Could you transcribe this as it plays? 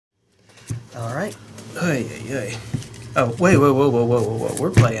Alright. Oh, wait, whoa.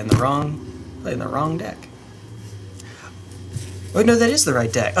 We're playing the wrong deck. Oh, no, that is the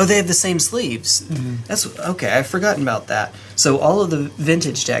right deck. Oh, they have the same sleeves. That's okay, I've forgotten about that. So all of the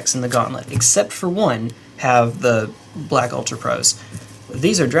vintage decks in the Gauntlet, except for one, have the Black Ultra Pros.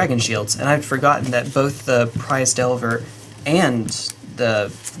 These are Dragon Shields, and I'd forgotten that both the Prized Delver and the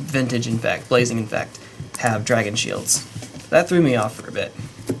Vintage Infect, Blazing Infect, have Dragon Shields. That threw me off for a bit.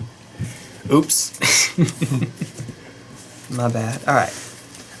 Oops. My bad. Alright.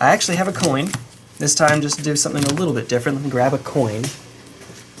 I actually have a coin. This time just to do something a little bit different. Let me grab a coin.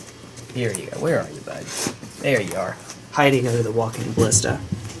 Here you go. Where are you, bud? There you are. Hiding under the walking ballista.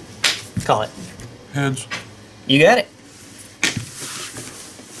 Call it. Heads. You got it.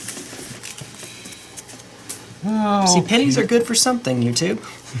 Oh, see, pennies are good for something, you two.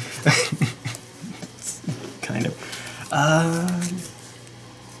 Kind of.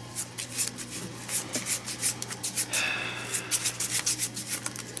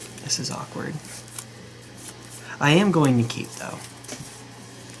 This is awkward. I am going to keep, though.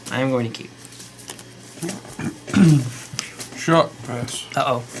 I am going to keep. Shot pass.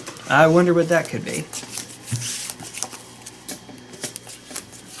 Uh-oh. I wonder what that could be.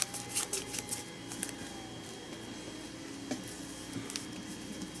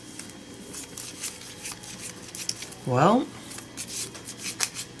 Well,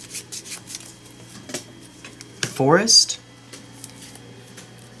 Forest,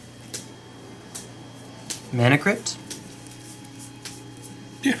 Mana Crypt,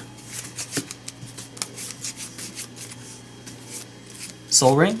 yeah,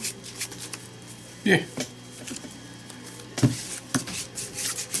 Soul Ring, yeah.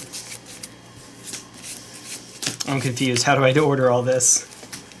 I'm confused. How do I order all this?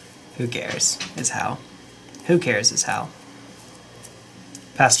 Who cares? Is how. Who cares is how.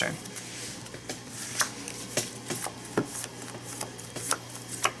 Pass turn.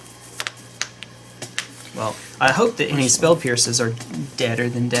 Well, I hope that any spell pierces are deader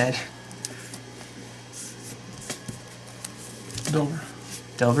than dead. Delver.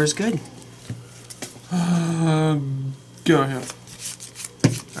 Delver's good. Go ahead.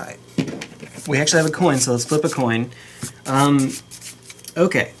 Alright. We actually have a coin, so let's flip a coin.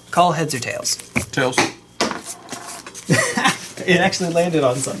 Okay. Call heads or tails. Tails. It actually landed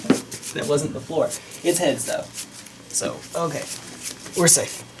on something that wasn't the floor. It's heads, though. So, okay. We're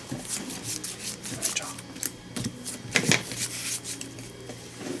safe.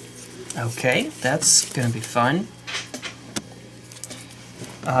 Okay, that's gonna be fun.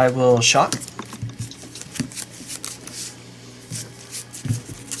 I will shock.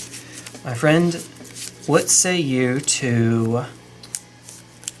 My friend, what say you to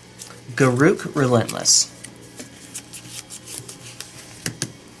Garruk Relentless?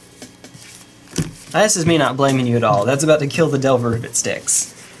 This is me not blaming you at all. That's about to kill the Delver if it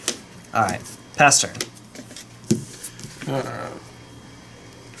sticks. Alright, pass turn.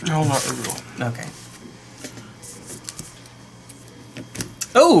 No, not reveal. Okay.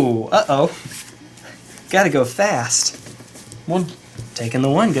 Oh! Uh-oh. Gotta go fast. One. Taking the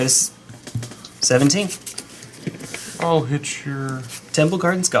one, goes 17. I'll hit your... Temple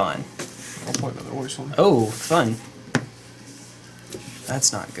Garden's gone. I'll play another wasteland. Oh, fun.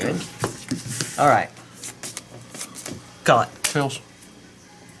 That's not good. Alright. Call it. Tails.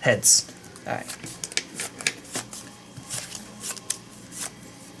 Heads. Alright.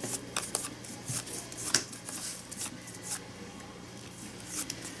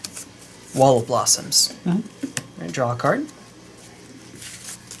 Wall of Blossoms. Right, draw a card.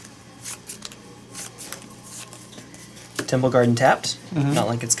 Temple Garden tapped. Not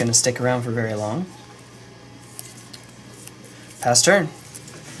like it's going to stick around for very long. Pass turn.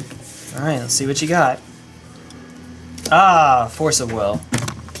 Alright, let's see what you got. Ah, Force of Will.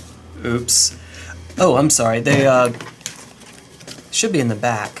 Oops. Oh, I'm sorry. They should be in the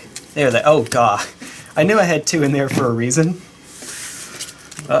back. There they... Oh, God. I knew I had two in there for a reason.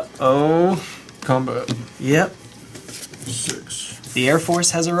 Uh-oh. Combat. Yep. 6. The Air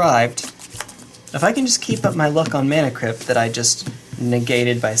Force has arrived. If I can just keep up my luck on Mana Crypt that I just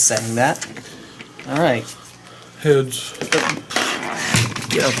negated by saying that. Alright. Heads.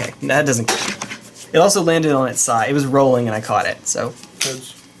 Yeah, okay. That doesn't... It also landed on its side. It was rolling and I caught it, so...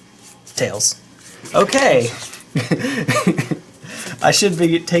 Heads. Tails. Okay. I should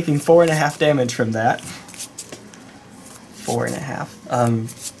be taking 4.5 damage from that.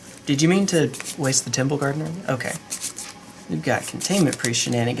 4.5. Did you mean to waste the Temple Garden earlier? Okay. We've got Containment Priest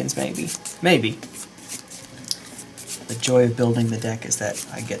shenanigans, maybe. Maybe. The joy of building the deck is that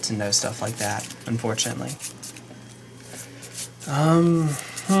I get to know stuff like that, unfortunately.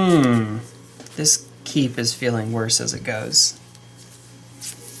 This keep is feeling worse as it goes.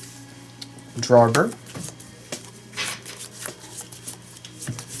 Drawber.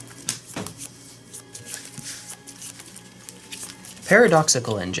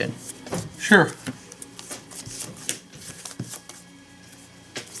 Paradoxical Engine. Sure.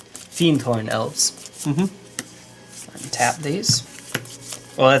 Fyndhorn Elves. Tap these.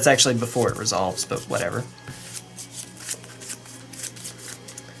 Well, that's actually before it resolves, but whatever.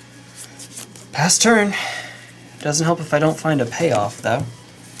 Pass turn. Doesn't help if I don't find a payoff, though.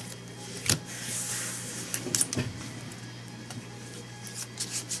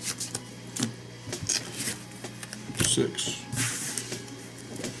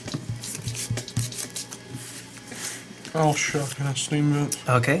 Oh, shuck, and I steam vent.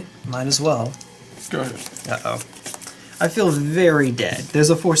 Okay, might as well. Go ahead. Uh-oh. I feel very dead.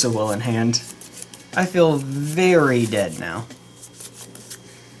 There's a Force of Will in hand. I feel very dead now.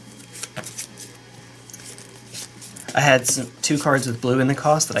 I had 2 cards with blue in the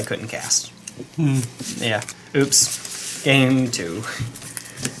cost that I couldn't cast. Yeah. Oops. Game 2.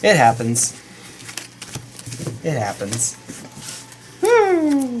 It happens. It happens.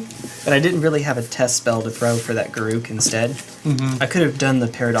 But I didn't really have a test spell to throw for that Garruk instead. I could have done the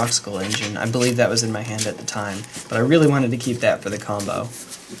Paradoxical Engine. I believe that was in my hand at the time. But I really wanted to keep that for the combo.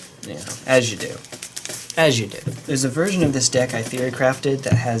 You know, as you do. As you do. There's a version of this deck I theory crafted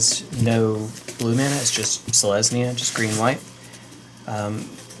that has no blue mana. It's just Selesnya, just green-white.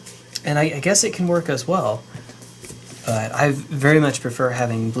 And I guess it can work as well. But I very much prefer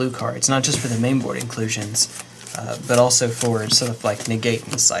having blue cards, not just for the main board inclusions, but also for sort of like negating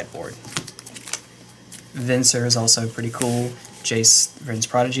the sideboard. Venser is also pretty cool. Jace, Vryn's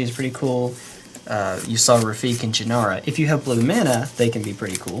Prodigy is pretty cool. You saw Rafiq and Jenara. If you have blue mana, they can be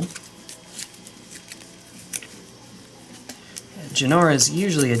pretty cool. Jenara is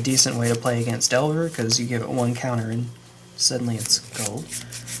usually a decent way to play against Delver, because you give it 1 counter and suddenly it's gold.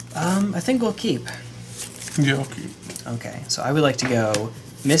 I think we'll keep. Yeah, I'll keep. Okay, so I would like to go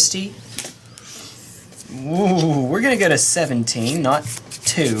Misty. Ooh, we're going to go to 17, not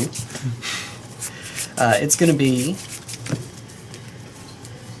 2. It's going to be...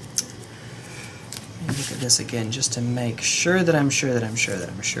 Let me look at this again just to make sure that I'm sure that I'm sure that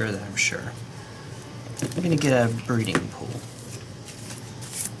I'm sure that I'm sure. I'm going to get a breeding pool.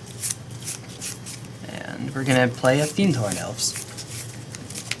 And we're going to play a Fyndhorn Elves.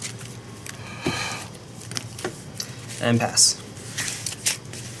 And pass.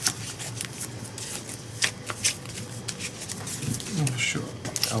 Oh, sure.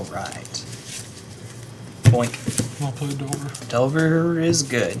 Alright. Boink. I'll play Delver. Delver is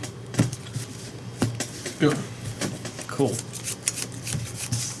good. Yeah. Cool.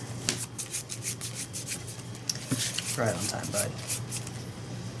 Right on time, bud.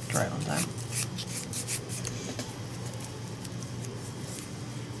 Right on time.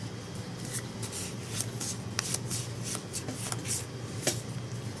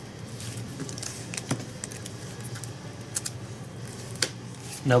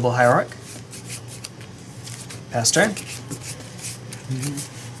 Noble Hierarch. Pass turn.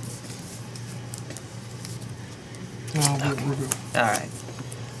 Alright.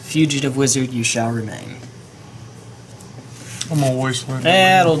 Fugitive Wizard, you shall remain. I'm on Wasteland.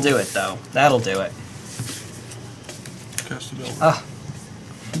 That'll do it, though. That'll do it. Cast a Delver. Ah.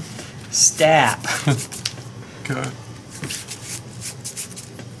 Stab. Okay.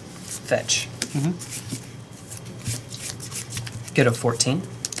 Fetch. Get a 14.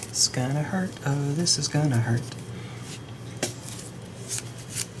 It's gonna hurt. Oh, this is gonna hurt.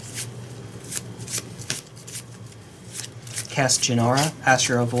 Cast Jenara,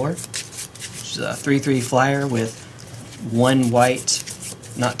 Asura of War. Which is a 3/3 flyer with 1 white,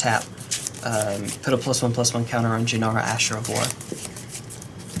 not tap. Put a +1/+1 counter on Jenara, Asura of War.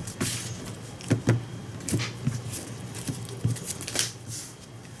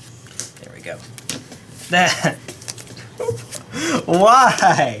 There we go. That.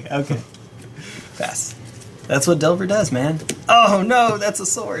 Why? Okay. Pass. That's what Delver does, man. Oh no, that's a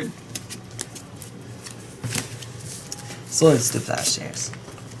sword. Swords to Plowshares.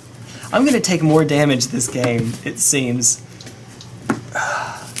 I'm gonna take more damage this game, it seems,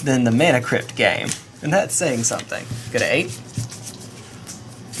 than the Mana Crypt game. And that's saying something. Go to 8.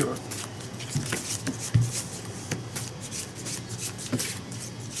 Sure.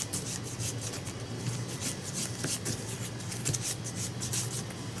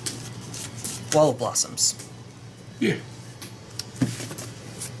 Wall of Blossoms. Yeah.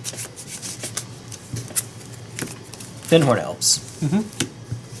 Fyndhorn Elves.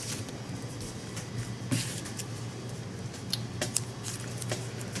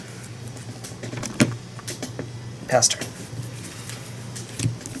 pass turn.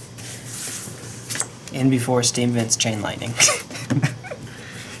 In before Steam Vent's Chain Lightning.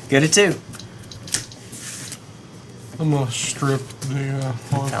 Good at 2. I'm gonna strip the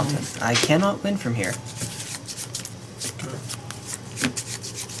Fountain. I cannot win from here.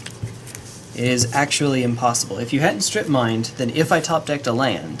 It is actually impossible. If you hadn't strip mined, then if I top decked a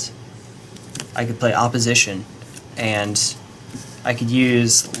land, I could play opposition, and I could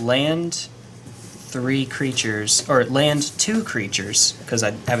use land 3 creatures, or land 2 creatures, because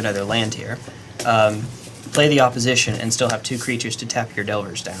I have another land here. Play the opposition and still have 2 creatures to tap your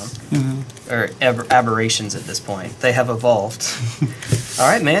Delvers down. Or aberrations at this point. They have evolved.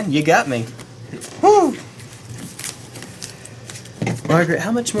 Alright, man, you got me. Woo! Margaret,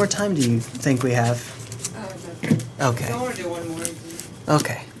 how much more time do you think we have? I Okay. want to do one more.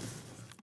 Okay.